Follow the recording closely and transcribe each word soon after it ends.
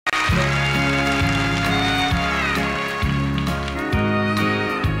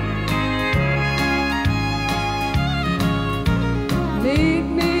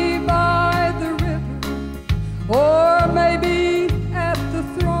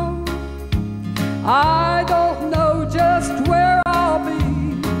I don't know just where I'll be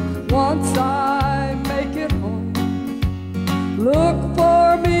once I make it home. Look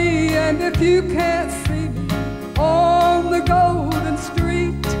for me, and if you can't see me on the golden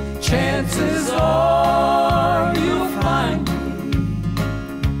street, chances are you'll find me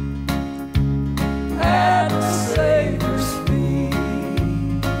at the Savior's feet.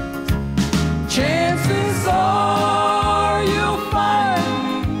 Chances are you'll find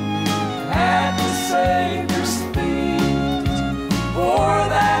me at the Savior's feet, for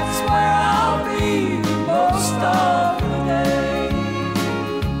that's where I'll be most of the day.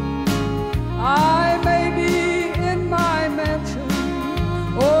 I may be in my mansion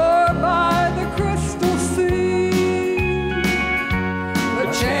or by the crystal sea, the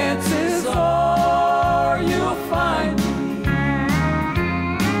chances are you'll find me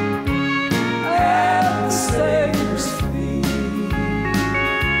at the Savior's feet.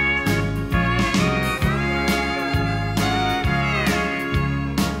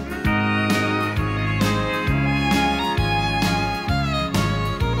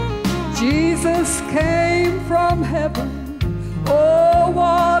 Jesus came from heaven. Oh,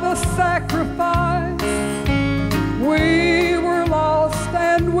 what a sacrifice! We were lost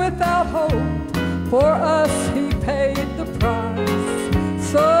and without hope. For us he paid the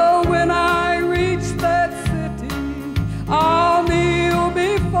price. So when I reach that city, I'll kneel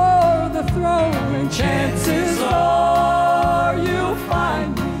before the throne, and chances are you'll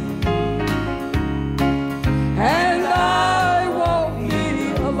find me, and I won't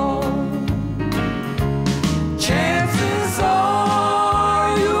be alone. Chances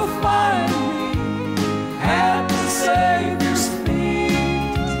are you'll find me at the Savior's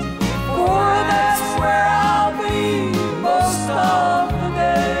feet, for that's where I'll be most of the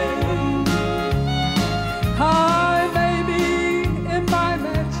day. I may be in my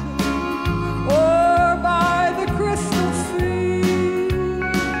mansion or by the crystal sea,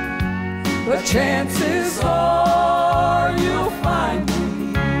 but chances